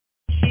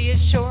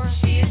sure.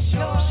 She is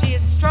sure. She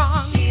is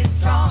strong. She is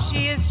strong.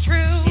 She is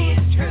true. She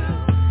is true.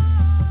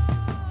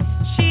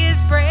 She is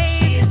brave.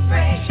 She is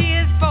brave. She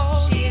is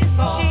bold. She is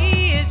bold.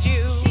 She is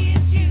you. She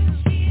is you.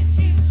 She is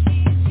you.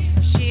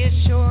 She is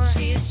sure.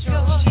 She is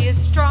sure. She is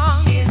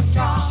strong. She is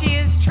strong. She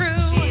is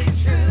true. She is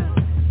true.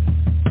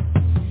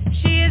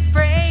 She is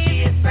brave.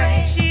 She is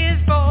brave. She is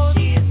bold.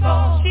 She is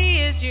bold.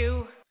 She is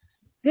you.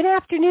 Good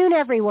afternoon,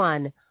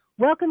 everyone.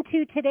 Welcome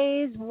to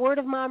today's Word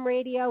of Mom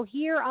Radio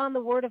here on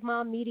the Word of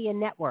Mom Media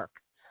Network.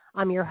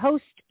 I'm your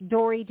host,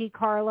 Dory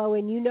DiCarlo,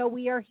 and you know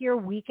we are here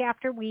week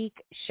after week,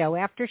 show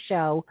after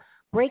show,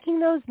 breaking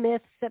those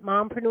myths that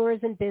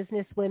mompreneurs and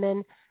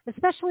businesswomen,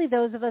 especially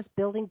those of us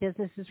building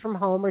businesses from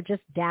home or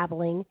just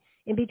dabbling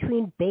in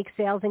between bake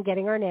sales and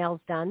getting our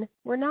nails done,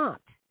 we're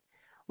not.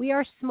 We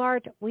are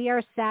smart, we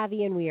are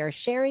savvy, and we are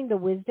sharing the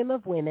wisdom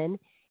of women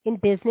in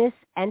business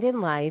and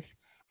in life,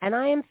 and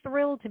I am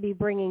thrilled to be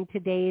bringing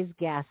today's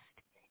guest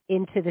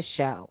into the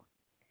show.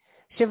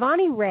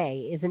 Shivanii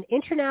Ray is an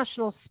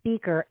international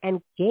speaker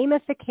and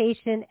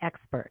gamification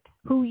expert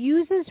who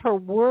uses her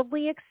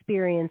worldly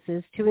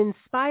experiences to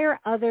inspire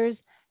others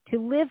to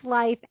live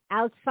life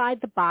outside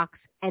the box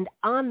and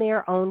on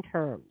their own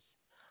terms.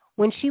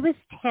 When she was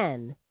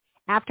 10,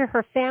 after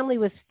her family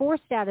was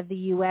forced out of the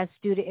U.S.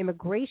 due to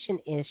immigration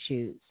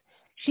issues,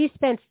 she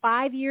spent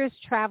 5 years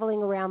traveling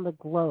around the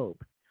globe.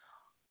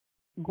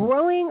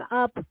 Growing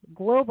up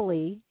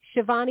globally,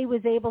 Shivanii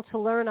was able to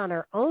learn on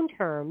her own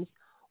terms,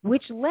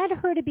 which led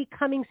her to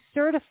becoming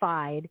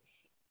certified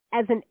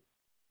as an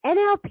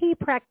NLP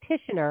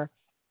practitioner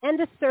and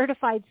a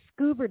certified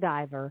scuba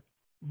diver,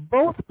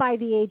 both by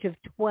the age of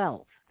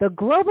 12. The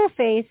global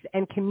face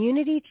and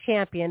community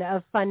champion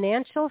of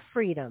financial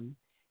freedom,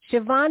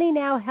 Shivanii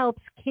now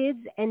helps kids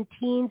and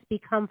teens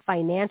become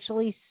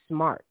financially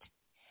smart.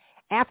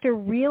 After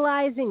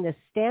realizing the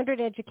standard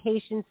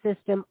education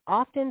system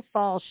often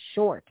falls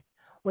short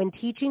when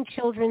teaching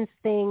children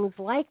things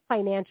like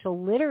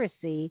financial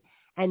literacy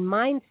and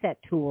mindset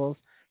tools,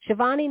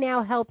 Shivanii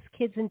now helps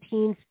kids and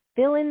teens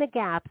fill in the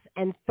gaps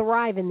and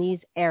thrive in these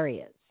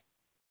areas.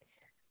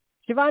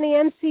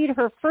 Shivanii emceed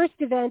her first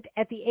event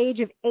at the age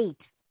of 8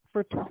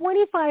 for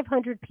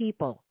 2,500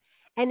 people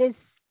and has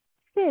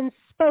since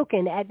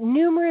spoken at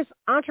numerous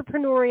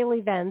entrepreneurial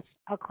events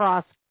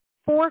across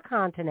 4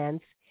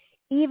 continents,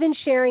 even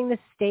sharing the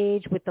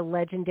stage with the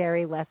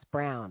legendary Les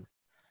Brown.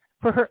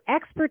 For her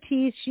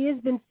expertise, she has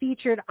been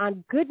featured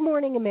on Good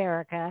Morning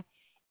America,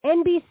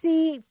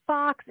 NBC,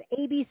 Fox,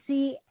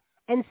 ABC,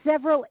 and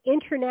several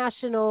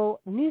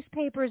international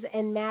newspapers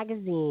and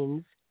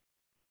magazines,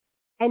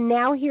 and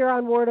now here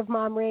on Word of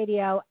Mom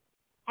Radio.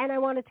 And I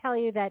want to tell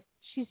you that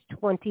she's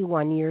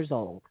 21 years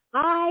old.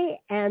 I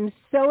am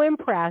so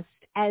impressed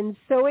and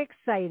so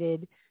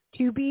excited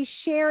to be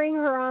sharing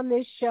her on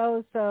this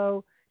show.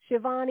 So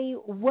Shivanii,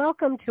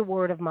 welcome to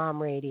Word of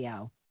Mom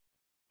Radio.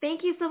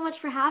 Thank you so much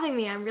for having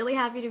me. I'm really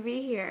happy to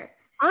be here.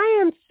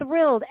 I am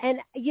thrilled. And,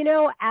 you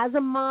know, as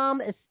a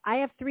mom, I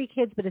have 3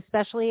 kids, but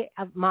especially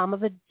a mom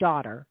of a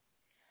daughter,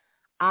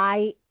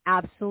 I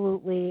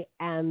absolutely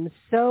am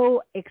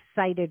so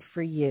excited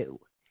for you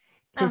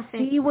to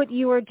see what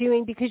you are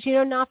doing because, you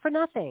know, not for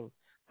nothing.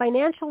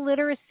 Financial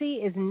literacy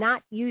is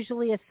not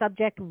usually a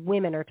subject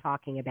women are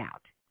talking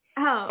about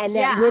and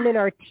that women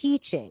are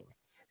teaching.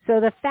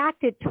 So the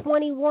fact at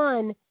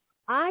 21,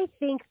 I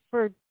think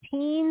for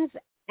teens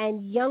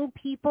and young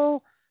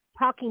people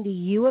talking to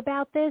you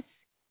about this,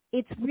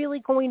 it's really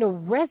going to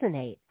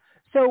resonate.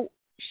 So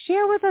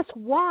share with us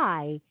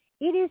why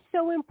it is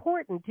so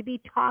important to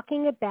be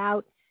talking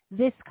about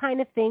this kind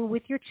of thing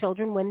with your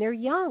children when they're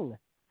young.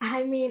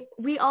 I mean,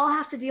 we all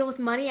have to deal with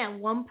money at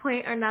one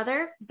point or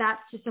another. That's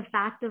just a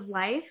fact of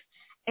life.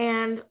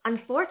 And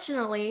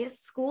unfortunately,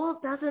 school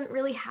doesn't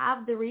really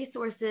have the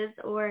resources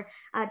or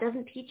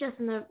doesn't teach us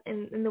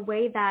in the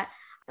way that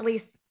at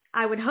least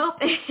I would hope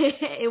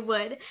it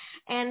would.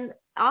 And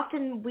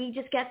often we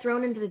just get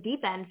thrown into the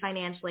deep end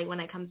financially when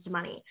it comes to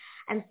money.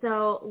 And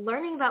so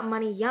learning about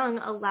money young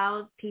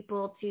allows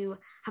people to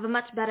have a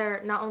much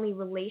better not only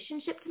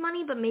relationship to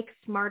money, but make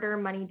smarter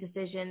money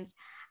decisions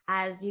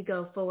as you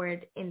go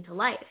forward into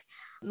life.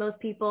 Most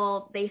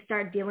people, they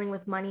start dealing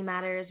with money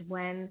matters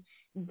when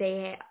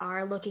they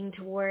are looking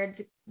towards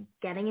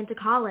getting into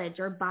college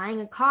or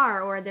buying a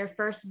car or their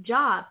first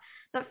job.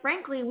 But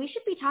frankly, we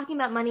should be talking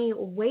about money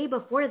way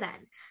before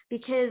then,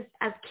 because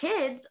as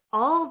kids,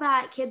 all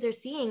that kids are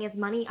seeing is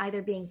money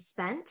either being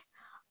spent,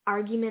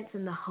 arguments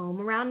in the home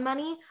around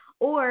money,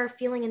 or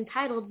feeling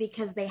entitled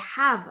because they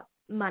have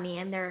money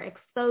and they're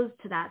exposed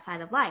to that side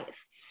of life.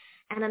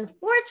 And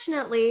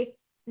unfortunately,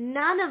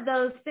 none of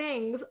those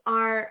things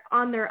are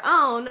on their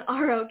own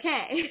are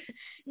okay.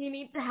 You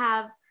need to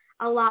have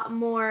a lot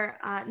more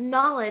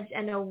knowledge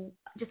and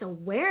just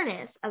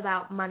awareness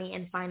about money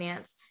and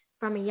finance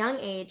from a young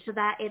age so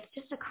that it's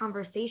just a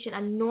conversation,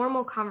 a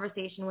normal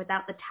conversation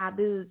without the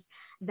taboos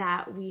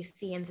that we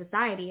see in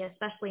society,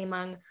 especially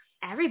among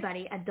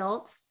everybody,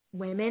 adults,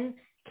 women,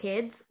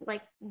 kids.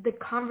 Like, the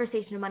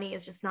conversation of money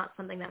is just not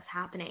something that's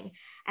happening.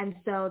 And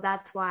so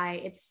that's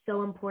why it's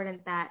so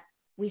important that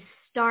we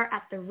start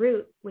at the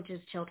root, which is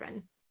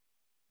children.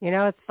 You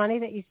know, it's funny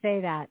that you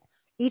say that.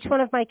 Each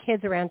one of my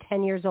kids around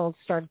 10 years old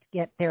started to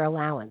get their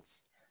allowance.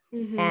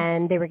 Mm-hmm.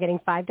 And they were getting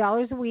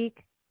 $5 a week.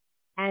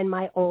 And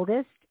my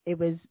oldest, it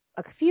was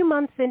a few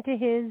months into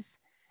his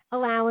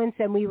allowance,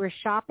 and we were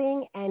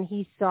shopping, and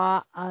he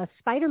saw a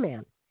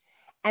Spider-Man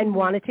and Mm-hmm.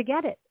 wanted to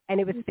get it. And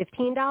it was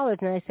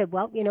 $15. And I said,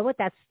 well, you know what?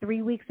 That's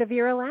 3 weeks of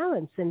your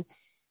allowance. And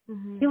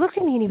Mm-hmm. he looked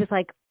at me and he was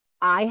like,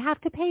 I have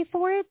to pay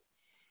for it?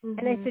 Mm-hmm.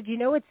 And I said, you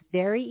know, it's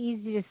very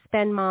easy to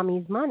spend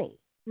mommy's money.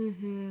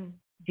 Mm-hmm.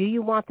 Do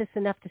you want this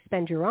enough to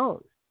spend your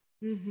own?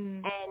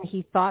 Mm-hmm. And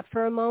he thought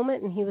for a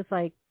moment and he was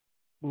like,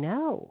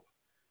 no.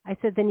 I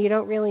said, then you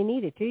don't really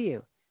need it, do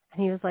you?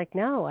 And he was like,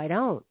 no, I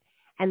don't.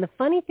 And the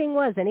funny thing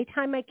was,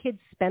 anytime my kids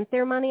spent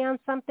their money on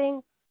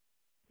something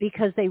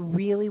because they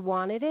really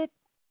wanted it,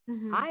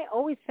 Mm-hmm. I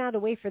always found a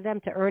way for them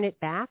to earn it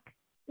back.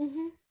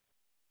 Mm-hmm.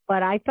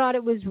 But I thought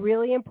it was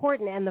really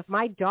important. And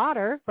my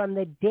daughter, from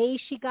the day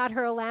she got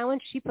her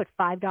allowance, she put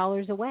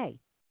 $5 away.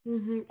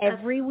 Mm-hmm.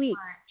 Every week.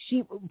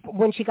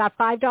 When she got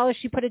 $5,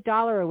 she put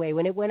 $1 away.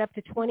 When it went up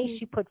to 20, Mm-hmm.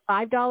 she put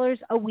 $5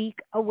 a week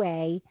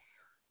away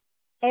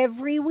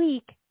every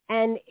week.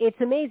 And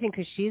it's amazing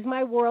because she's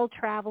my world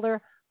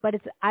traveler.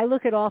 But I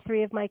look at all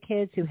three of my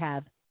kids who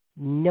have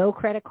no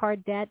credit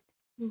card debt.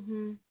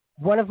 Mm-hmm.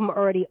 One of them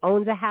already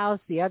owns a house.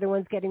 The other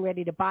one's getting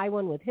ready to buy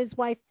one with his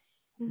wife.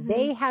 Mm-hmm.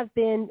 They have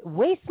been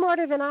way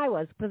smarter than I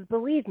was, because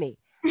believe me,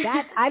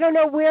 that I don't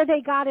know where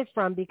they got it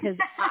from, because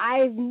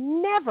I'd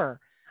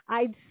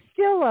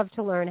still love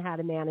to learn how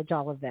to manage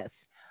all of this.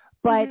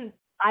 But Mm-hmm.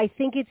 I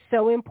think it's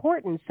so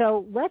important.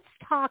 So let's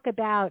talk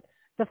about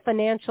the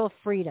financial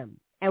freedom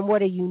and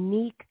what a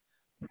unique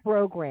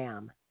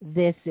program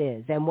this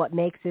is and what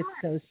makes it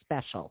so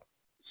special.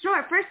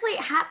 Sure. Firstly,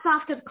 hats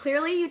off, because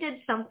clearly you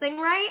did something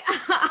right,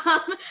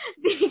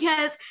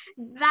 because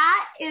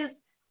that is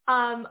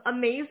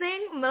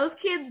amazing. Most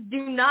kids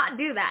do not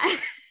do that.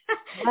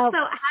 Well, so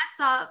hats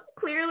off.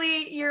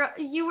 Clearly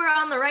you were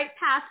on the right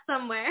path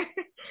somewhere.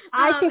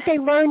 I think they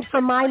learned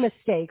from my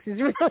mistakes is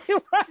really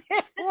what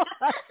it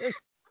was.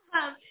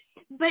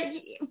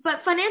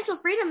 But financial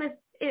freedom is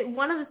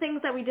one of the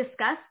things that we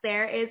discussed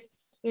there is,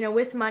 you know,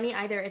 with money,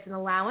 either it's an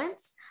allowance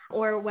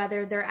or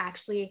whether they're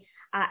actually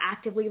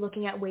actively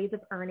looking at ways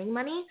of earning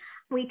money.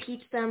 We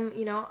teach them,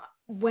 you know,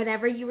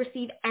 whenever you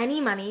receive any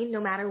money,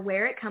 no matter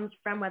where it comes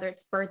from, whether it's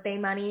birthday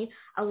money,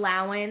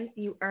 allowance,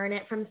 you earn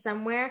it from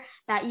somewhere,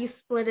 that you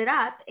split it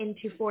up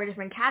into 4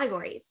 different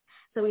categories.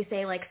 So we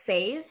say like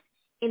save,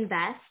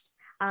 invest,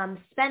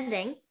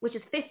 spending, which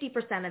is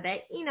 50% of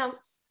it, you know,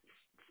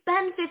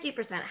 spend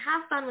 50%,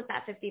 have fun with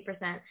that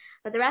 50%,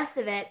 but the rest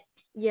of it,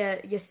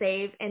 you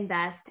save,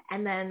 invest,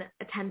 and then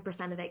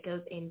 10% of it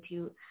goes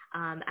into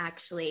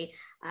actually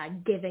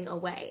giving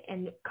away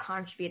and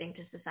contributing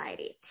to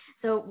society.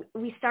 So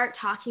we start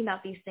talking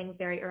about these things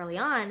very early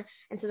on,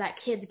 and so that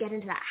kids get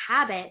into that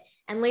habit.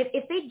 And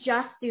if they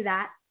just do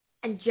that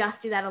and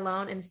just do that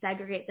alone and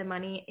segregate the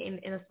money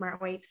in a smart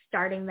way,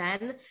 starting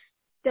then,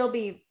 they'll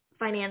be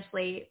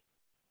financially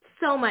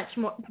so much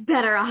more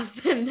better off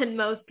than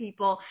most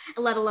people,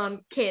 let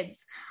alone kids.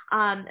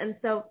 And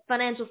so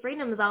financial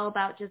freedom is all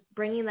about just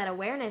bringing that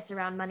awareness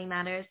around money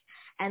matters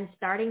and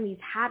starting these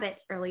habits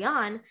early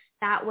on.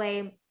 That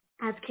way,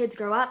 as kids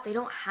grow up, they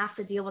don't have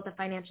to deal with the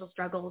financial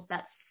struggles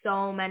that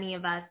so many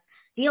of us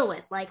deal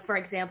with. Like, for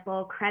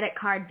example, credit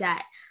card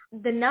debt.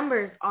 The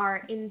numbers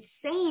are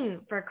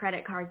insane for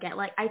credit card debt.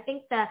 Like, I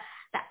think the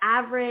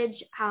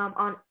average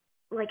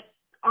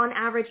on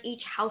average,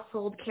 each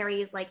household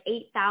carries like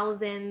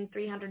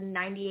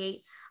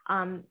 $8,398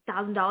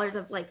 $1,000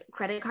 of like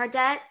credit card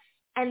debt.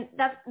 And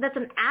that's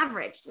an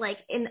average, like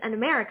in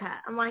America.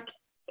 I'm like,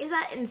 is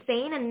that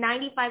insane? And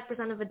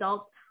 95% of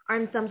adults are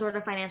in some sort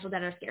of financial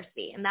debt or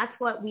scarcity. And that's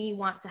what we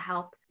want to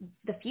help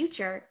the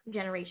future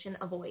generation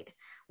avoid.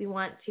 We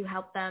want to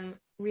help them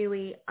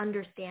really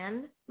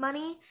understand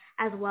money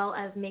as well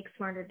as make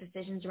smarter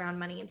decisions around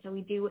money. And so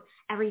we do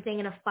everything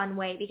in a fun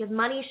way, because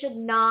money should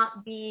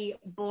not be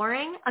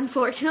boring,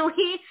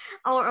 unfortunately,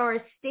 or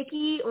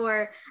sticky,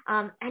 or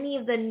any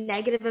of the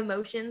negative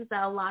emotions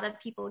that a lot of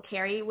people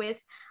carry with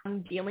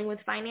dealing with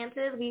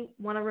finances. We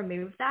want to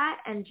remove that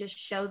and just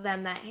show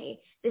them that, hey,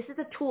 this is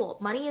a tool.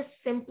 Money is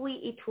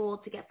simply a tool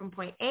to get from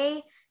point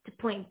A to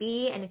point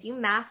B. And if you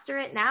master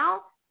it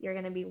now, you're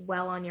going to be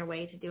well on your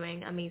way to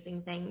doing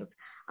amazing things.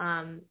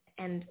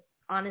 And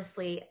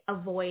honestly,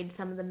 avoid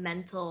some of the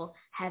mental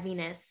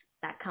heaviness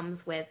that comes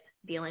with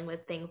dealing with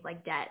things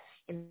like debt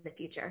in the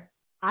future.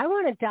 I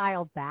want to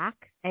dial back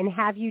and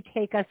have you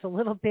take us a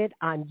little bit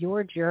on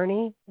your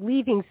journey,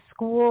 leaving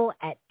school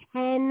at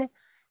 10,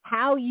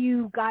 how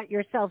you got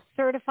yourself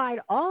certified,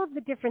 all of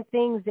the different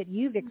things that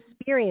you've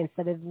experienced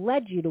that have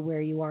led you to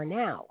where you are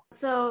now.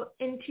 So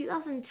in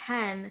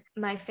 2010,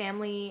 my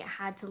family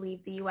had to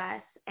leave the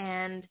U.S.,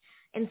 and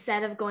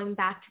instead of going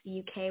back to the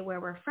UK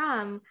where we're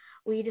from,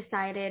 we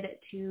decided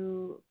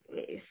to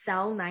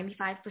sell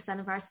 95%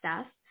 of our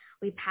stuff.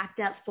 We packed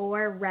up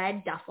 4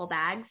 red duffel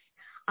bags,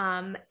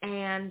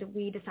 and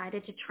we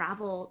decided to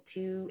travel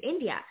to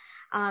India.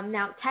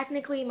 Now,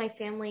 technically, my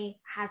family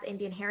has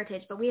Indian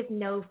heritage, but we have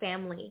no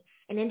family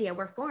in India.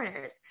 We're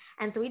foreigners.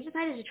 And so we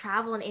decided to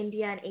travel in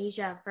India and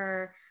Asia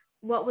for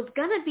what was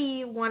going to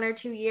be 1 or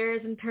 2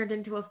 years and turned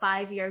into a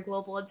 5-year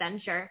global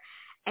adventure.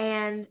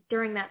 And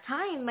during that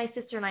time, my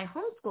sister and I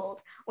homeschooled,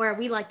 or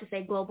we like to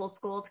say global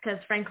schooled, because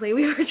frankly,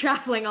 we were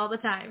traveling all the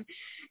time.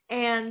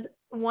 And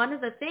one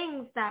of the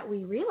things that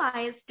we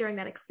realized during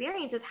that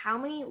experience is how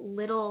many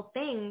little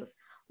things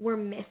were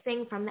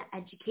missing from the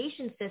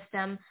education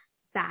system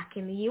back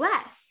in the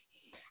U.S.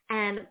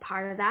 And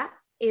part of that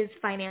is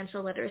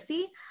financial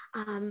literacy.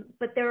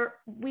 But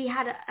we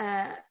had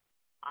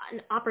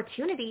an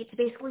opportunity to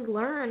basically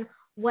learn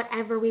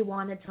whatever we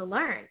wanted to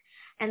learn.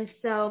 And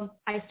so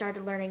I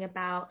started learning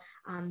about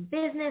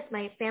business.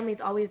 My family's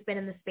always been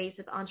in the space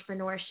of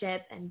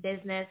entrepreneurship and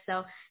business.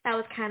 So that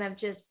was kind of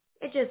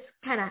it just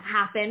kind of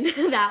happened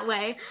that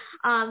way.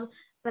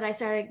 But I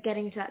started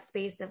getting to that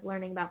space of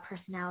learning about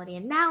personality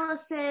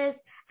analysis,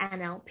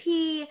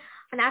 NLP.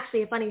 And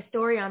actually a funny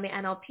story on the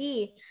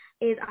NLP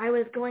is I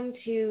was going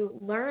to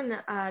learn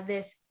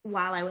this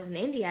while I was in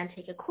India and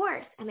take a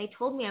course. And they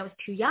told me I was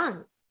too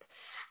young.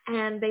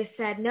 And they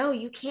said, no,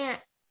 you can't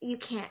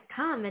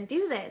come and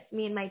do this.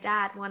 Me and my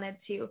dad wanted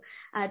to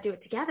do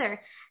it together.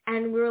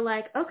 And we were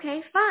like,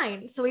 okay,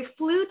 fine. So we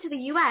flew to the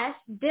U.S.,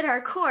 did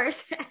our course,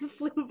 and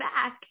flew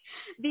back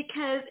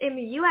because in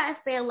the U.S.,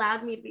 they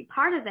allowed me to be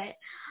part of it.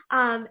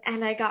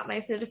 And I got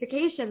my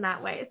certification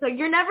that way. So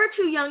you're never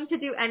too young to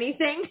do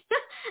anything.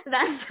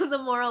 That's the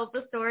moral of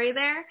the story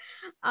there.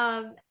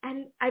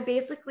 And I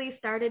basically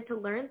started to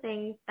learn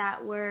things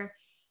that were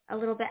a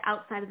little bit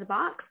outside of the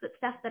box, but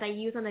stuff that I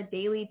use on a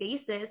daily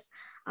basis,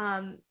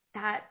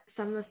 that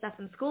some of the stuff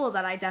in school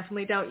that I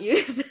definitely don't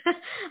use.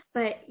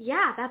 But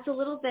yeah, that's a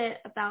little bit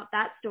about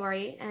that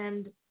story.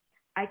 And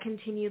I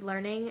continued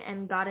learning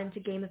and got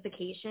into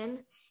gamification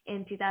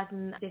in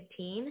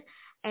 2015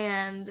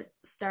 and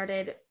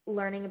started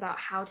learning about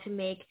how to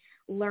make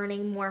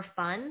learning more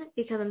fun,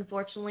 because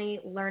unfortunately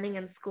learning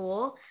in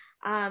school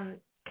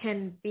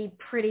can be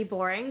pretty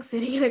boring,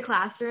 sitting in a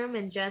classroom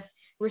and just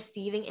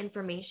receiving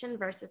information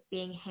versus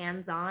being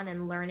hands-on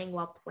and learning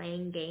while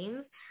playing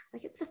games.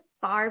 Like, it's a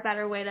far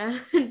better way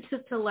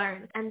to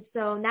learn. And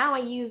so now I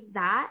use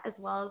that as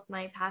well as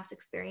my past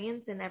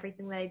experience and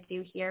everything that I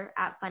do here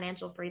at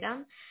Financial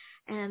Freedom,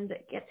 and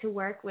get to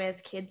work with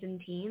kids and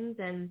teens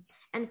and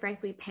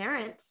frankly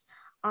parents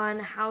on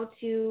how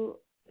to,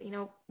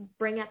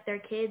 bring up their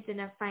kids in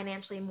a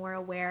financially more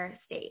aware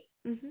state.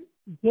 Mm-hmm.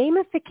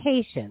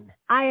 Gamification.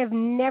 I have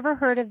never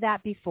heard of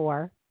that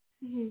before.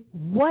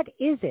 Mm-hmm. What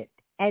is it?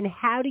 And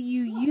how do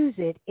you use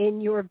it in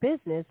your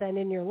business and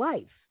in your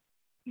life?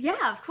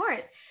 Yeah, of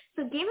course.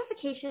 So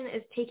gamification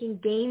is taking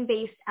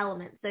game-based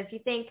elements. So if you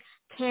think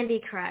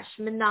Candy Crush,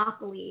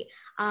 Monopoly,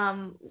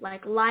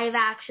 like live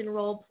action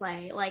role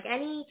play, like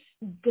any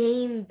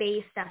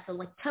game-based stuff, so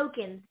like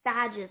tokens,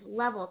 badges,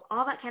 levels,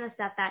 all that kind of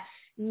stuff that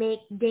make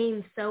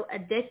games so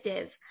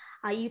addictive,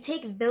 you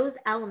take those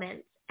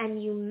elements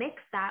and you mix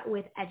that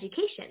with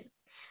education.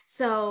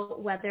 So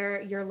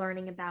whether you're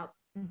learning about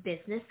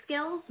business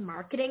skills,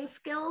 marketing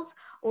skills,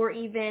 or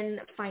even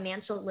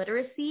financial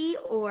literacy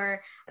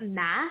or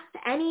math,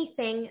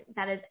 anything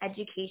that is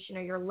education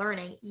or you're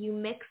learning, you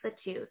mix the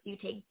two. So you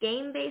take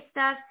game-based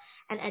stuff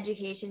and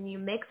education, you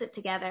mix it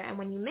together. And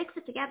when you mix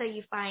it together,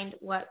 you find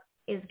what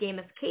is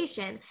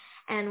gamification.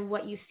 And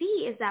what you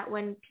see is that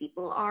when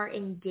people are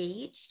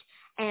engaged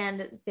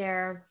and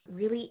they're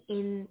really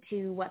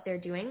into what they're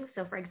doing.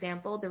 So for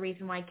example, the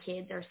reason why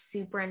kids are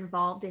super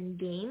involved in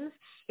games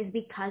is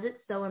because it's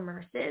so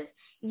immersive.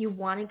 You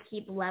want to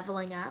keep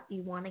leveling up.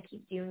 You want to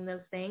keep doing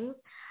those things.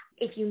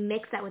 If you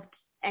mix that with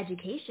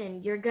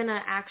education, you're going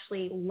to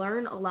actually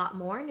learn a lot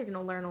more and you're going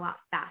to learn a lot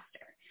faster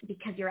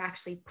because you're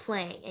actually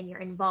playing and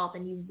you're involved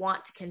and you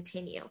want to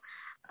continue.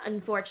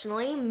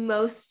 Unfortunately,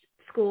 most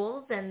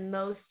schools and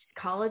most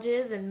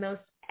colleges and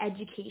most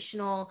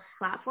educational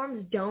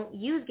platforms don't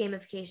use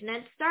gamification, and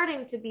it's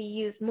starting to be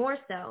used more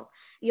so.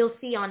 You'll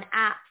see on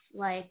apps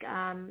like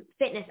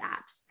fitness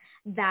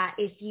apps that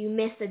if you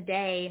miss a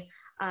day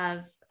of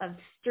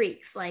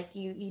streaks, like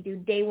you do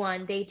day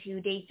 1, day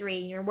 2, day 3,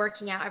 and you're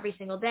working out every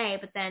single day,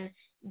 but then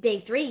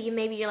day 3,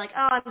 you're like,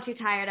 oh, I'm too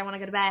tired, I want to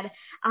go to bed,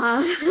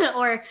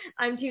 or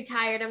I'm too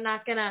tired, I'm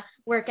not going to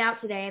work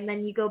out today, and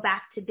then you go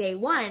back to day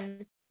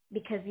 1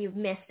 because you've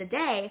missed a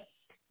day.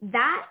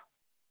 That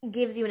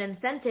gives you an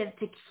incentive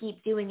to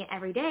keep doing it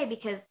every day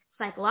because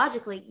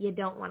psychologically you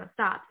don't want to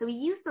stop. So we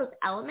use those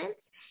elements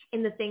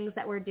in the things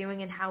that we're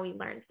doing and how we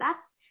learn. So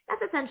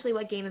that's essentially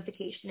what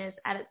gamification is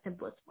at its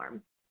simplest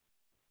form.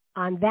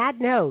 On that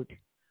note,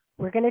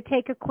 we're going to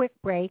take a quick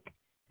break,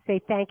 say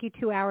thank you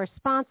to our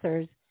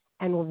sponsors,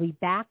 and we'll be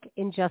back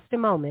in just a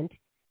moment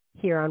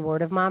here on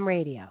Word of Mom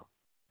Radio.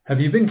 Have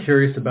you been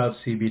curious about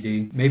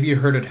CBD? Maybe you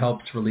heard it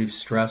helps relieve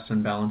stress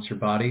and balance your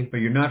body,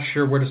 but you're not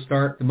sure where to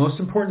start? The most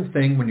important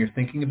thing when you're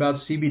thinking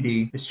about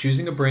CBD is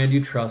choosing a brand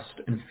you trust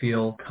and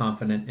feel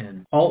confident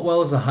in.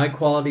 Altwell is a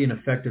high-quality and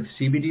effective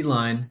CBD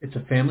line. It's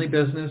a family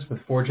business with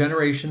 4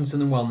 generations in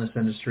the wellness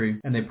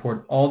industry, and they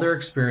poured all their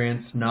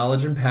experience,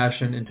 knowledge, and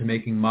passion into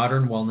making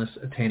modern wellness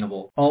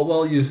attainable.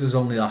 Altwell uses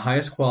only the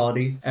highest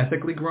quality,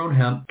 ethically grown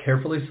hemp,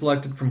 carefully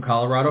selected from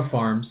Colorado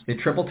farms. They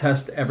triple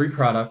test every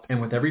product,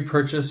 and with every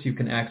purchase, you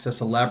can access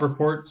a lab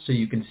report so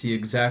you can see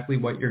exactly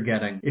what you're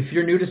getting. If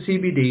you're new to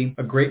CBD,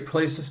 a great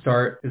place to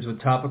start is with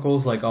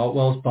topicals like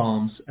Altwell's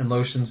balms and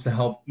lotions to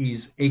help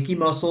ease achy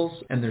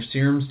muscles and their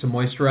serums to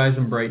moisturize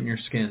and brighten your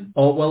skin.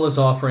 Altwell is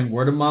offering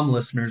Word of Mom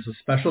listeners a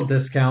special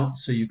discount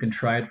so you can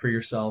try it for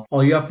yourself.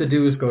 All you have to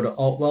do is go to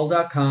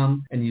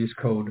altwell.com and use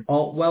code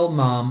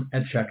ALTWELLMOM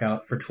at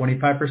checkout for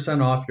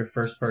 25% off your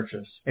first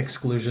purchase.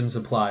 Exclusions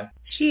apply.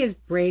 She is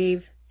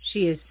brave.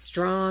 She is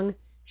strong.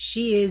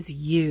 She is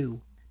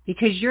you.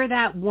 Because you're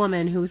that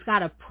woman who's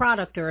got a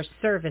product or a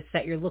service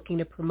that you're looking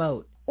to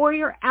promote. Or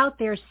you're out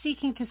there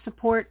seeking to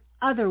support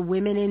other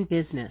women in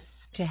business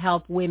to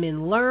help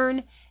women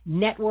learn,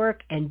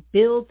 network, and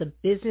build the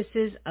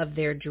businesses of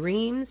their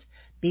dreams.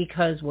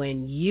 Because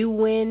when you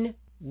win,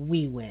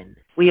 we win.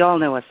 We all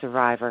know a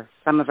survivor.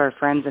 Some of our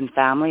friends and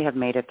family have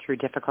made it through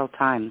difficult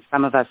times.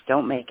 Some of us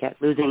don't make it.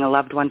 Losing a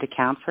loved one to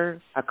cancer,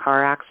 a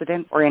car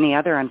accident, or any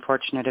other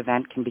unfortunate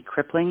event can be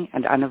crippling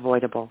and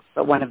unavoidable.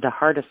 But one of the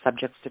hardest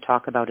subjects to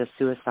talk about is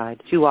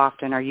suicide. Too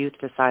often our youth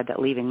decide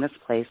that leaving this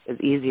place is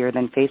easier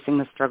than facing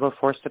the struggle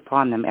forced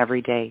upon them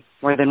every day.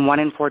 More than 1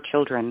 in 4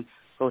 children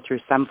go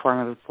through some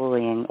form of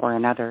bullying or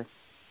another.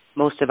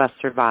 Most of us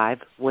survive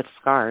with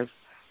scars,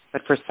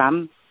 but for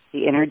some,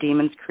 the inner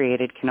demons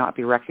created cannot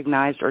be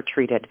recognized or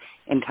treated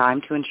in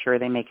time to ensure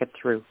they make it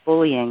through.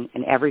 Bullying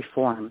in every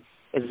form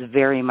is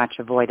very much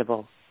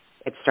avoidable.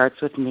 It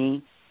starts with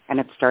me, and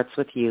it starts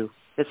with you.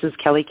 This is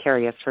Kelly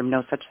Carius from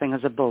No Such Thing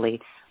as a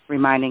Bully,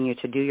 reminding you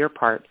to do your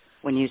part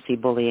when you see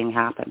bullying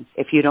happen.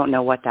 If you don't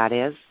know what that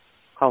is,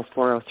 call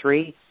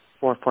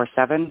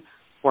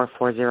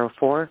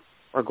 403-447-4404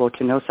 or go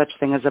to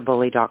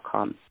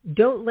nosuchthingasabully.com.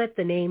 Don't let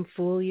the name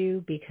fool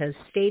you, because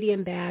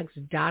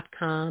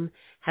stadiumbags.com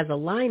has a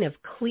line of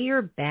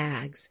clear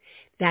bags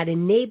that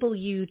enable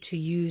you to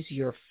use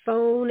your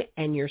phone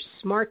and your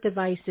smart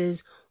devices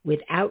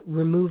without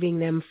removing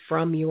them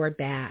from your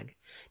bag.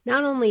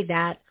 Not only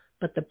that,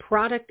 but the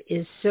product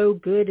is so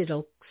good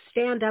it'll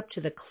stand up to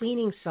the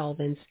cleaning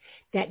solvents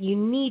that you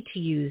need to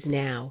use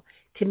now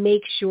to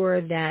make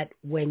sure that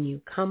when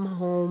you come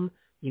home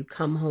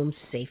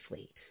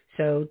safely.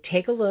 So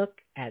take a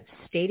look at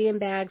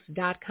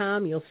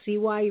stadiumbags.com. You'll see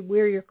why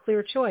we're your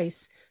clear choice,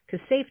 because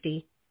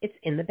safety, it's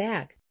in the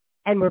bag.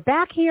 And we're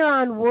back here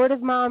on Word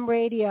of Mom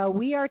Radio.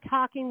 We are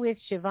talking with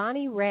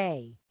Shivanii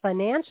Ray,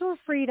 financial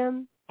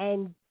freedom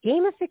and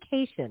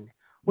gamification,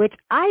 which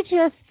I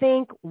just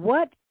think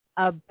what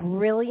a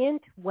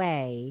brilliant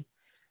way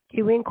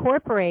to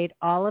incorporate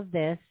all of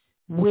this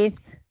with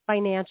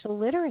financial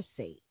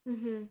literacy.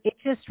 Mm-hmm. It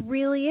just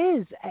really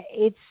is.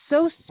 It's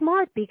so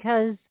smart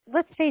because,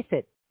 let's face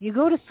it, you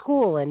go to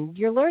school and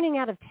you're learning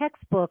out of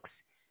textbooks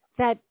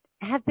that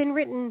have been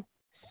written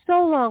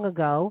so long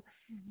ago.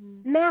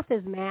 Mm-hmm. Math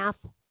is math,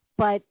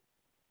 but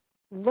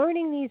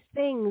learning these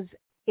things,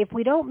 if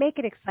we don't make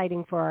it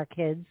exciting for our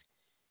kids,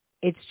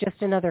 it's just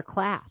another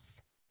class.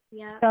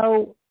 Yeah.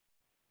 So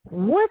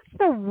what's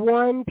the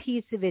one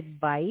piece of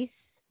advice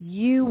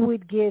you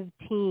would give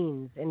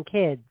teens and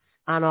kids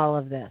on all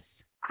of this?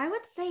 I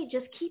would say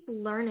just keep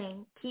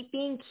learning, keep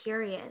being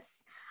curious,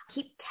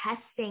 keep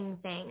testing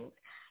things.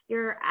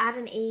 You're at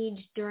an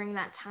age during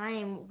that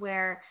time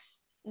where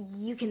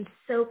you can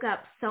soak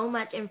up so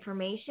much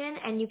information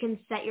and you can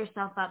set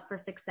yourself up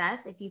for success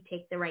if you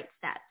take the right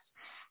steps.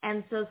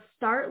 And so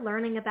start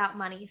learning about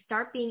money.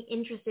 Start being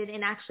interested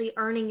in actually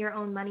earning your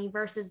own money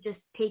versus just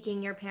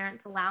taking your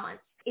parents'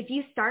 allowance. If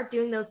you start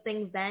doing those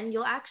things, then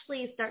you'll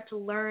actually start to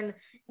learn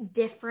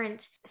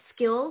different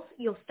skills.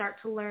 You'll start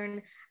to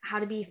learn how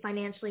to be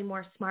financially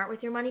more smart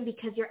with your money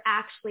because you're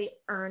actually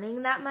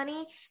earning that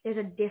money. There's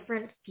a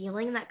different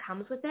feeling that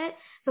comes with it.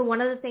 So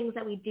one of the things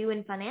that we do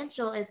in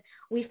financial is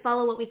we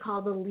follow what we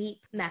call the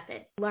LEAP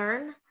method.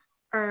 Learn,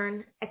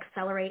 earn,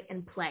 accelerate,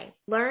 and play.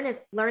 Learn is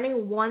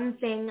learning one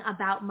thing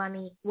about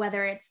money,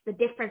 whether it's the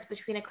difference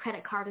between a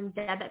credit card and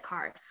debit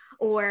card,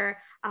 or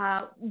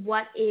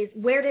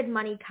where did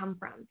money come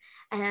from?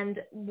 And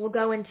we'll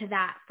go into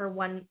that for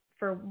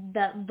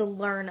the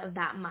learn of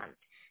that month.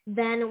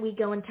 Then we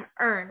go into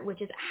earn,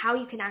 which is how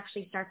you can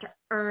actually start to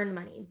earn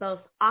money, both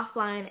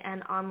offline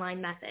and online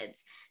methods.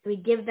 So we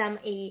give them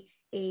a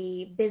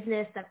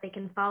business that they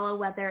can follow,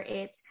 whether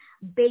it's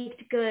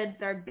baked goods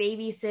or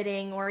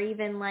babysitting or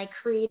even like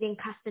creating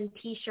custom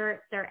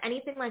t-shirts or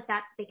anything like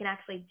that they can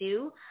actually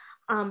do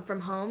from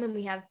home. And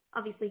we have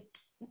obviously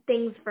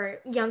things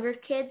for younger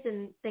kids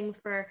and things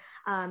for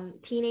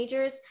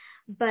teenagers.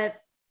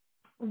 But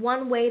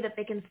one way that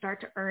they can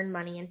start to earn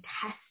money and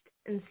test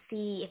and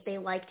see if they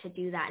like to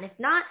do that. And if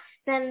not,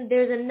 then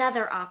there's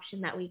another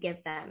option that we give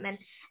them.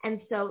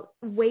 And so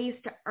ways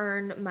to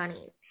earn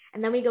money.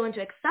 And then we go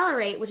into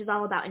Accelerate, which is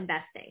all about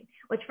investing,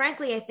 which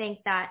frankly, I think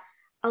that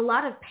a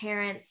lot of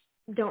parents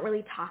don't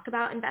really talk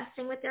about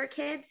investing with their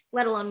kids,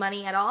 let alone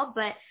money at all.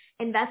 But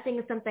investing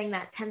is something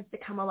that tends to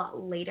come a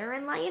lot later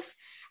in life.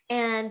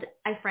 And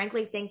I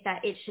frankly think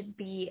that it should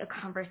be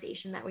a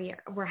conversation that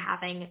we're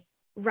having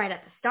right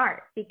at the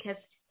start, because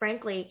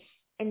frankly,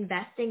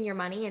 investing your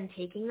money and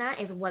taking that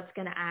is what's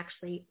going to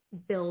actually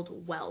build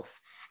wealth.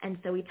 And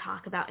so we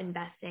talk about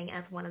investing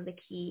as one of the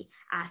key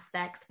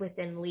aspects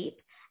within LEAP.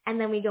 And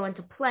then we go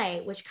into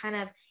Play, which kind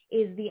of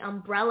is the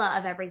umbrella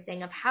of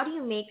everything, of how do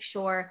you make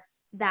sure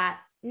that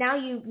now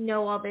you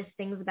know all these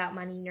things about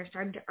money, and you're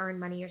starting to earn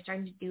money, you're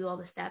starting to do all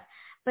this stuff.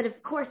 But of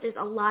course, there's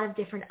a lot of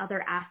different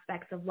other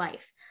aspects of life,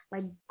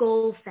 like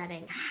goal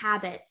setting,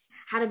 habits,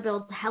 how to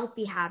build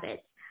healthy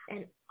habits,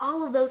 and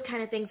all of those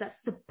kind of things that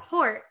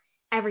support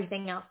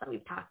everything else that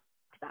we've talked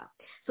about.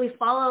 So we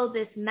follow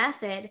this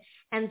method.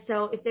 And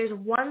so if there's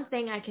one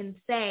thing I can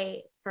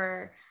say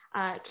for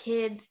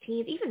kids,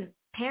 teens, even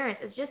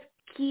parents, is just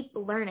keep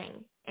learning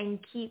and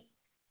keep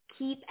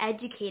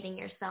educating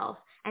yourself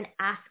and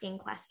asking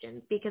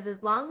questions, because as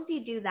long as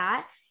you do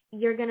that,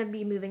 you're going to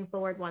be moving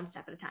forward one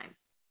step at a time.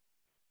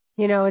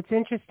 You know, it's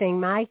interesting.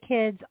 My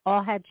kids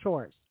all had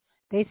chores.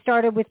 They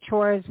started with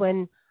chores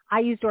when I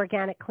used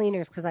organic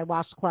cleaners because I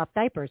washed cloth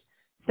diapers.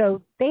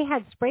 So they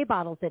had spray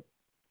bottles at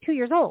 2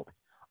 years old.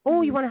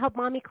 Oh, you want to help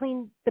mommy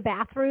clean the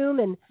bathroom?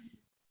 And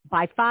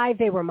by 5,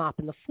 they were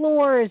mopping the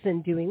floors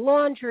and doing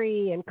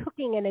laundry and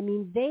cooking. And I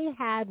mean, they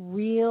had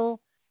real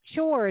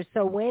chores.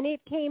 So when it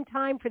came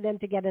time for them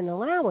to get an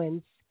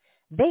allowance,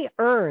 they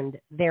earned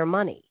their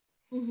money.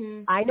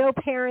 Mm-hmm. I know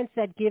parents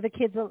that give a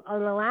kid an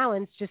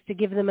allowance just to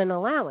give them an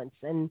allowance.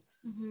 And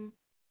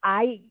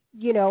I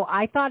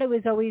thought it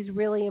was always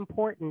really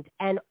important.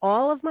 And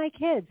all of my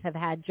kids have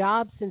had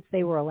jobs since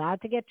they were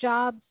allowed to get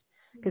jobs.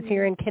 Because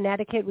here in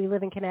Connecticut, we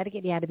live in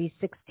Connecticut, you had to be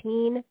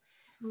 16.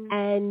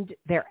 And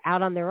they're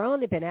out on their own.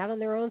 They've been out on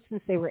their own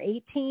since they were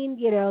 18.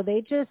 You know,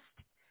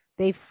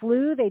 they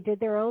flew, they did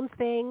their own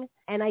thing.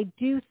 And I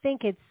do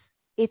think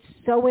it's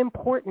so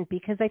important,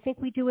 because I think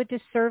we do a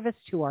disservice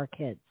to our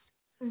kids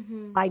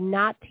by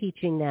not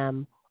teaching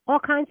them all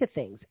kinds of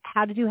things,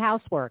 how to do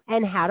housework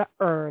and how to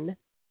earn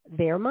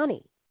their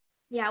money.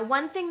 Yeah,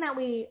 one thing that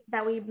we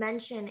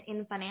mention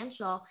in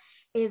FUNancial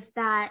is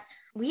that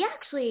we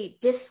actually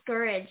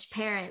discourage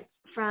parents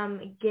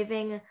from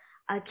giving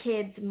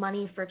kids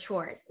money for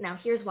chores. Now,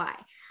 here's why.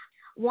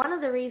 One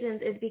of the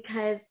reasons is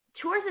because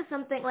chores is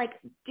something like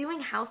doing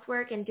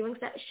housework and doing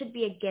stuff should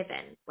be a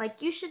given. Like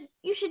you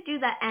should do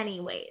that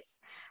anyways,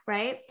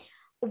 right?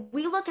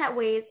 We look at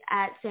ways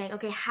at saying,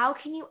 okay, how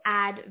can you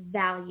add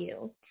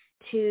value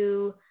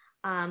to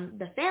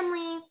the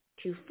family,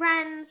 to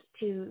friends,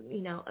 to,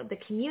 the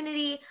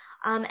community,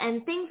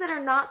 and things that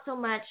are not so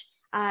much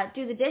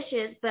do the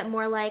dishes, but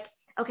more like,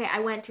 okay, I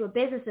went to a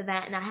business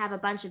event and I have a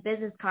bunch of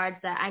business cards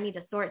that I need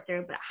to sort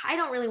through, but I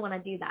don't really want to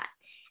do that.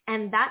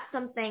 And that's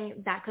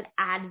something that could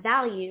add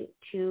value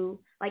to,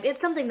 like, it's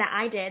something that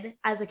I did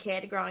as a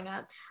kid growing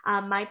up.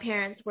 My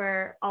parents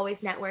were always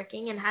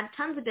networking and had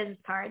tons of business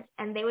cards,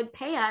 and they would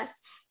pay us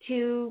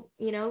to,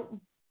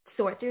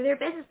 sort through their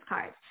business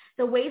cards.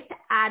 So ways to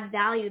add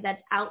value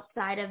that's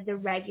outside of the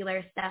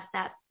regular stuff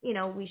that,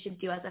 we should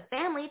do as a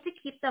family to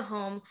keep the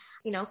home,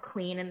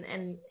 clean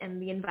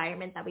and the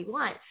environment that we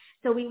want.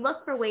 So we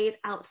look for ways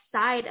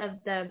outside of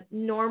the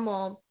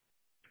normal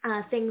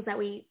things that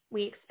we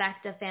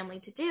expect a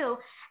family to do,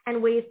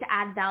 and ways to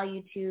add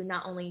value to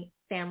not only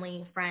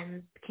family,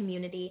 friends,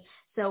 community.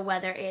 So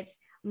whether it's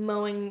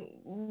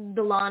mowing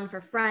the lawn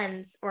for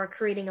friends or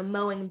creating a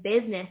mowing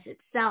business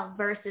itself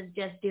versus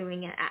just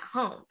doing it at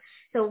home.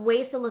 So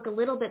ways to look a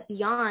little bit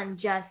beyond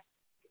just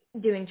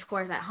doing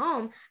chores at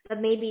home,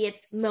 but maybe it's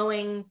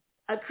mowing,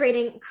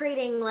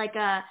 creating like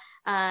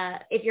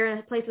if you're in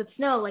a place with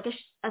snow, like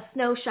a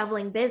snow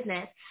shoveling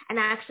business, and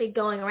actually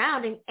going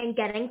around and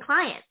getting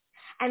clients.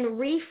 And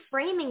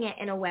reframing it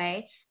in a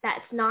way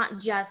that's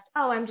not just,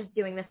 oh, I'm just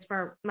doing this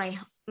for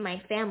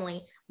my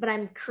family, but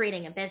I'm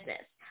creating a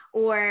business.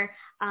 Or,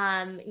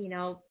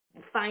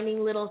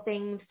 finding little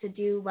things to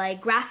do like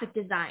graphic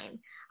design.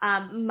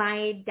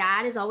 My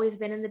dad has always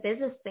been in the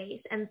business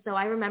space. And so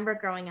I remember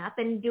growing up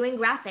and doing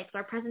graphics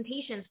or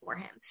presentations for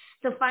him.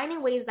 So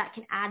finding ways that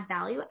can add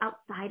value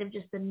outside of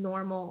just the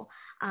normal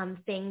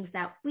things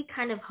that we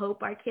kind of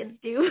hope our kids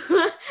do,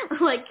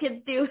 like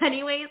kids do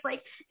anyways,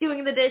 like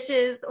doing the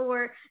dishes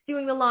or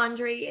doing the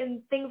laundry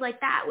and things like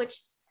that, which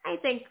I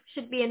think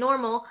should be a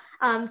normal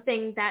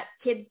thing that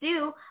kids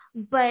do.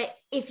 But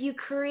if you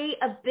create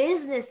a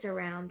business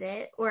around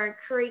it or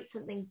create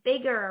something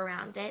bigger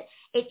around it,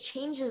 it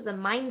changes the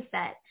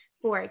mindset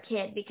for a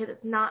kid, because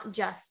it's not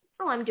just,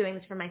 oh, I'm doing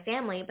this for my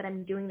family, but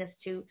I'm doing this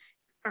to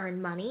earn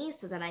money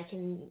so that I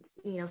can,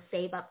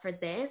 save up for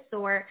this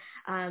or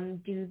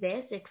do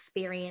this,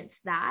 experience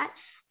that.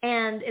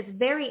 And it's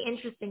very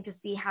interesting to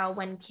see how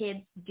when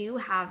kids do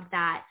have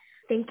that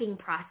thinking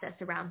process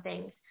around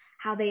things,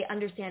 how they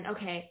understand,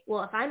 okay,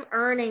 well, if I'm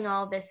earning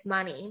all this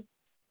money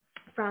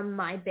from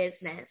my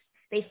business,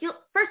 they feel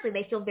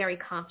very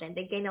confident.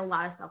 They gain a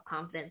lot of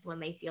self-confidence when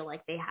they feel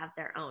like they have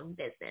their own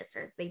business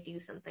or they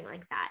do something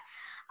like that.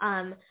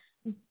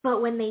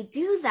 But when they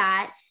do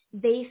that,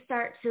 they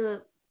start to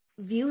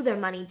view their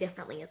money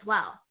differently as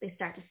well. They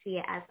start to see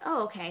it as,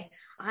 oh, okay,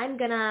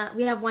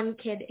 we have one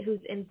kid who's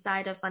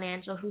inside of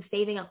FUNancial who's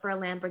saving up for a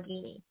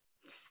Lamborghini,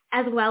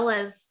 as well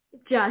as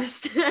just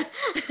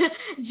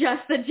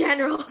the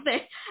general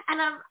thing. And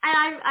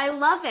I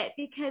love it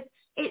because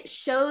it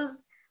shows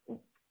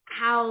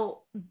how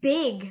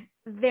big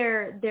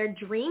their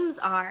dreams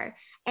are.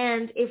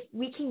 And if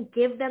we can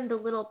give them the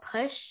little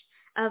push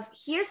of,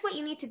 here's what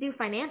you need to do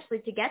financially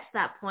to get to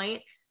that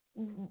point,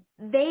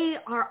 they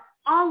are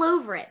all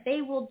over it.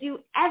 They will do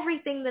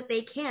everything that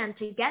they can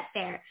to get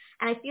there.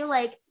 And I feel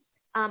like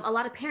a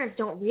lot of parents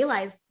don't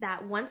realize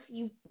that once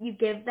you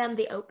give them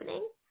the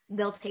opening,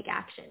 they'll take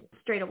action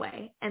straight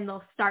away, and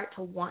they'll start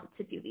to want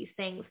to do these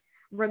things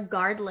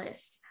regardless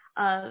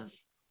of,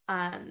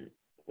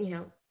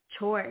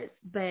 chores,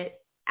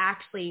 but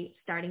actually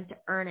starting to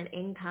earn an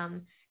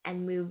income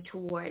and move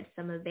towards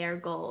some of their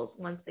goals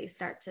once they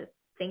start to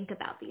think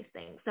about these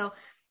things. So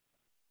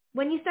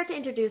when you start to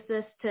introduce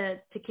this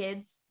to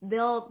kids,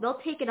 they'll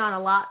take it on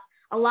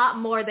a lot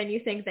more than you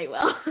think they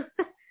will.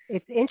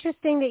 It's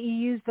interesting that you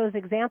use those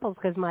examples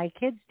because my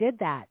kids did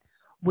that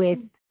with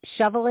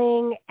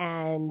shoveling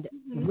and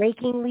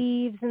raking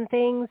leaves and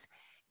things.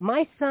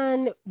 My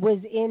son was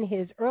in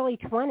his early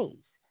 20s,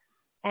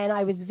 and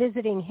I was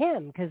visiting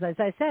him because, as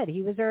I said,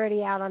 he was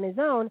already out on his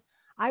own.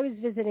 I was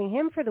visiting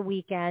him for the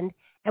weekend,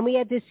 and we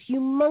had this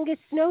humongous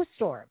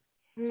snowstorm,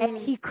 and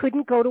he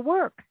couldn't go to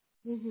work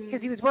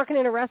because he was working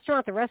in a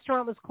restaurant. The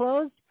restaurant was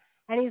closed,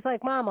 and he's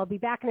like, Mom, I'll be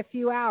back in a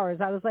few hours.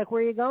 I was like,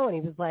 where are you going?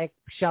 He was like,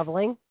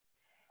 shoveling.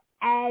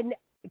 And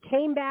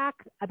came back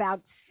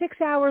about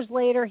 6 hours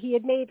later. He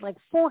had made like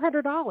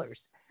 $400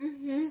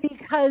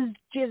 because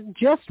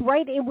just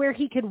right in where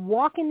he could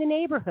walk in the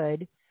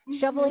neighborhood,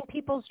 shoveling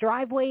people's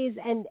driveways,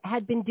 and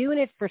had been doing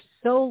it for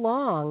so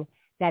long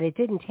that it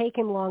didn't take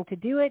him long to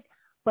do it.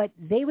 But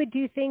they would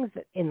do things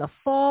in the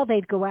fall.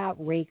 They'd go out,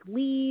 rake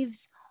leaves,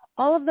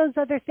 all of those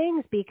other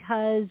things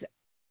because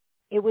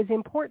it was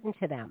important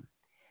to them.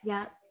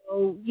 Yeah.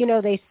 So,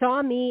 they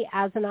saw me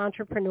as an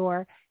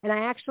entrepreneur, and I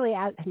actually,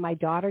 my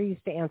daughter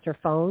used to answer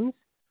phones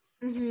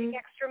to make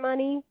extra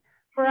money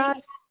for us,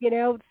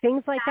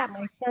 things like that.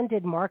 My son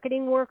did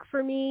marketing work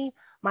for me.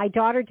 My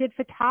daughter did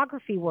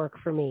photography work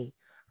for me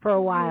for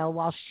a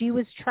while she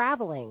was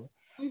traveling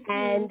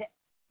and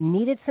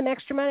needed some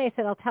extra money. I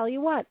said, I'll tell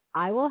you what,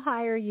 I will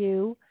hire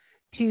you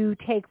to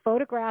take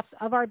photographs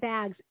of our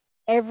bags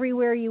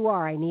everywhere you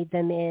are. I need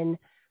them in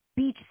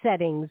beach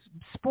settings,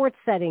 sports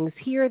settings,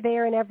 here,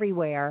 there, and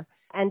everywhere,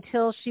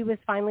 until she was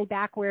finally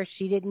back where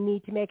she didn't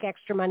need to make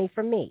extra money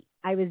from me.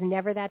 I was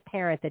never that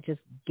parent that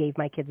just gave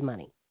my kids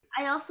money.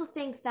 I also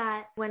think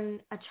that when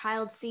a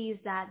child sees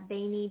that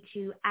they need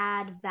to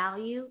add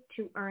value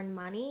to earn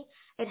money,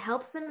 it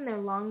helps them in their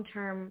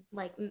long-term,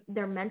 like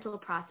their mental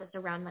process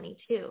around money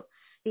too,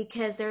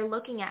 because they're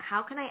looking at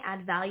how can I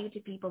add value to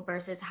people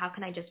versus how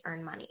can I just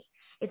earn money.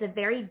 It's a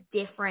very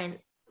different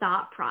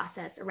thought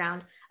process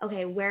around,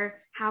 okay,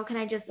 how can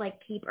I just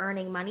like keep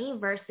earning money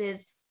versus,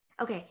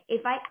 okay,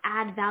 if I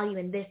add value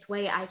in this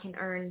way, I can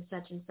earn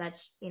such and such,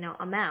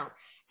 amount.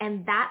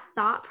 And that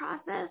thought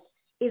process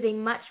is a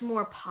much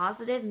more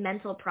positive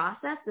mental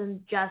process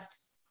than just,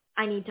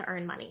 I need to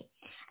earn money.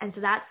 And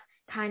so that's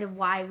kind of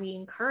why we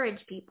encourage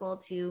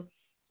people to,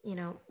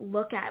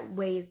 look at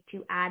ways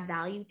to add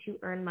value to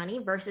earn money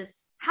versus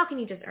how can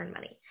you just earn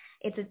money?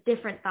 It's a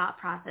different thought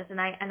process.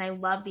 And I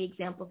love the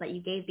examples that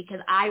you gave because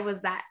I was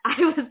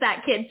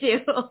that kid too.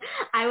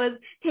 I was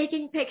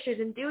taking pictures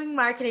and doing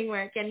marketing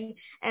work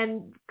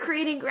and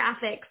creating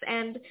graphics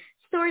and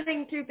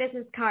sorting through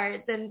business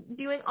cards and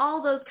doing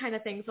all those kind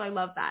of things. So I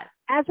love that.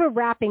 As we're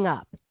wrapping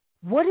up,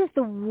 what is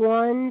the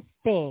one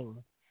thing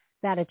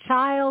that a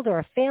child or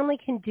a family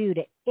can do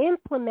to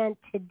implement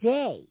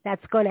today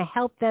that's going to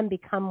help them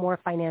become more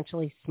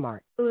financially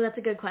smart? Ooh, that's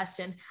a good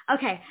question.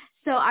 Okay,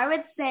 so I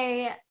would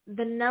say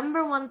the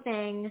number one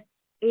thing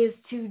is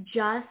to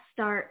just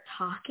start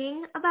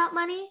talking about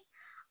money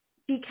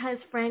because,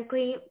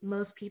 frankly,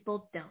 most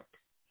people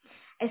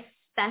don't,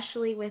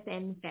 especially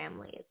within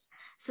families.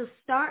 So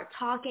start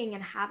talking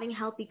and having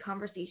healthy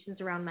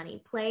conversations around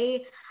money.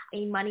 Play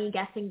a money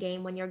guessing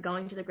game when you're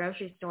going to the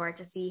grocery store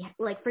to see,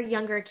 like for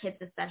younger kids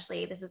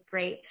especially, this is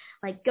great.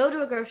 Like go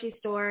to a grocery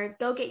store,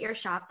 go get your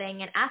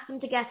shopping and ask them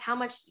to guess how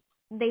much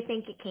they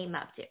think it came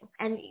up to.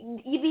 And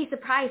you'd be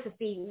surprised to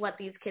see what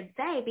these kids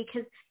say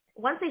because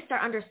once they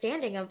start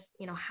understanding of,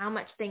 how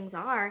much things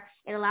are,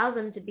 it allows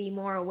them to be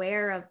more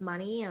aware of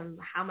money and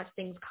how much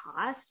things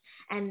cost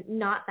and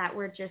not that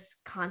we're just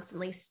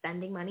constantly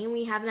spending money and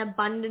we have an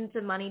abundance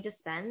of money to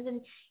spend. And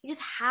you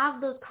just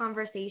have those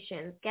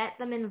conversations, get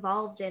them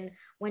involved in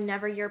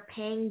whenever you're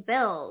paying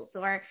bills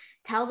or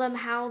tell them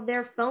how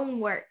their phone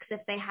works if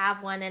they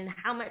have one and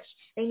how much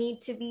they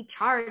need to be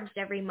charged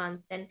every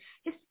month and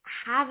just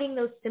having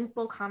those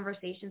simple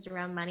conversations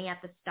around money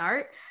at the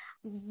start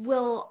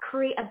will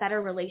create a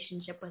better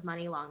relationship with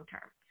money long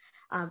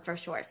term, for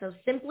sure. So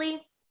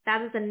simply,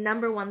 that is the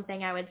number one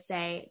thing I would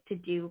say to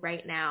do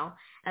right now,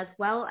 as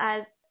well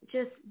as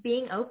just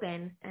being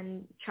open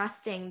and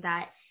trusting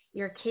that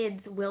your kids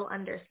will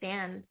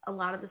understand a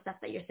lot of the stuff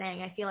that you're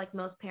saying. I feel like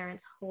most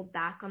parents hold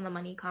back on the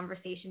money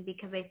conversation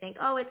because they think,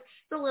 oh, it's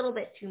a little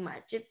bit too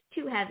much. It's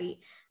too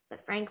heavy.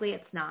 But frankly,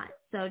 it's not.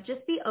 So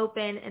just be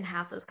open and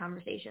have those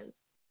conversations.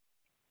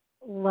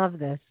 Love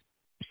this.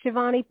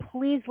 Shivanii,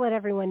 please let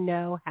everyone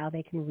know how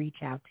they can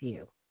reach out to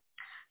you.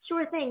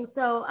 Sure thing.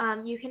 So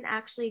you can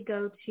actually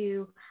go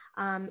to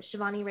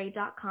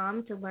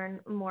ShivaniRay.com to learn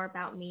more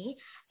about me.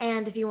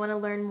 And if you want to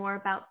learn more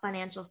about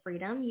financial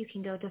freedom, you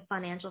can go to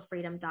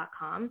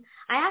FUNancialFreedom.com.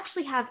 I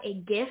actually have a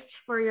gift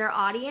for your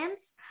audience.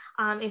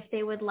 If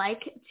they would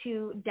like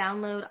to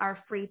download our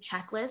free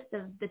checklist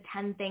of the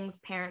 10 things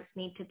parents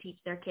need to teach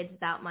their kids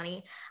about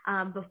money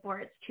before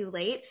it's too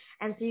late.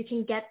 And so you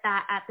can get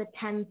that at the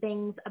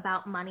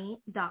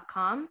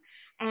 10thingsaboutmoney.com.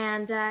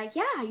 And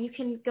you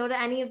can go to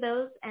any of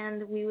those,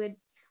 and we would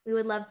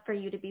love for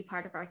you to be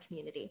part of our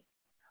community.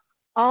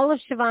 All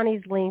of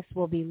Shivanii's links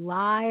will be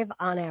live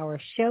on our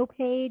show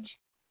page.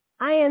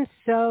 I am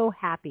so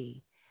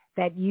happy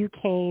that you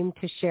came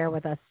to share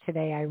with us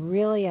today. I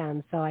really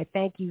am. So I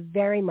thank you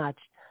very much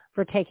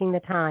for taking the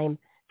time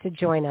to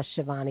join us,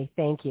 Shivanii.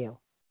 Thank you.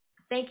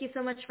 Thank you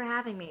so much for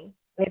having me.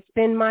 It's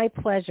been my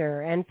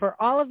pleasure. And for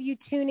all of you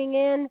tuning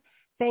in,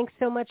 thanks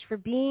so much for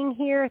being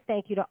here.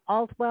 Thank you to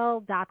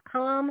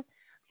altwell.com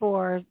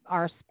for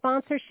our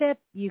sponsorship.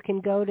 You can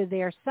go to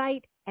their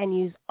site and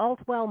use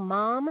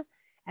AltwellMom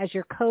as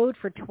your code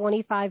for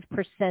 25%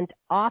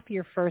 off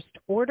your first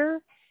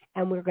order.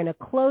 And we're going to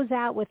close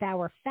out with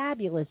our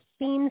fabulous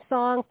theme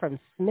song from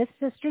Smith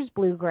Sisters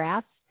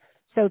Bluegrass.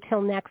 So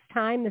till next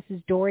time, this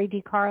is Dori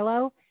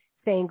DiCarlo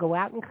saying go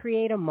out and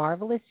create a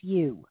marvelous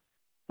you.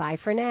 Bye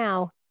for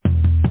now.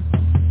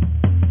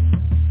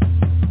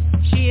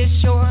 She is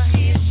sure.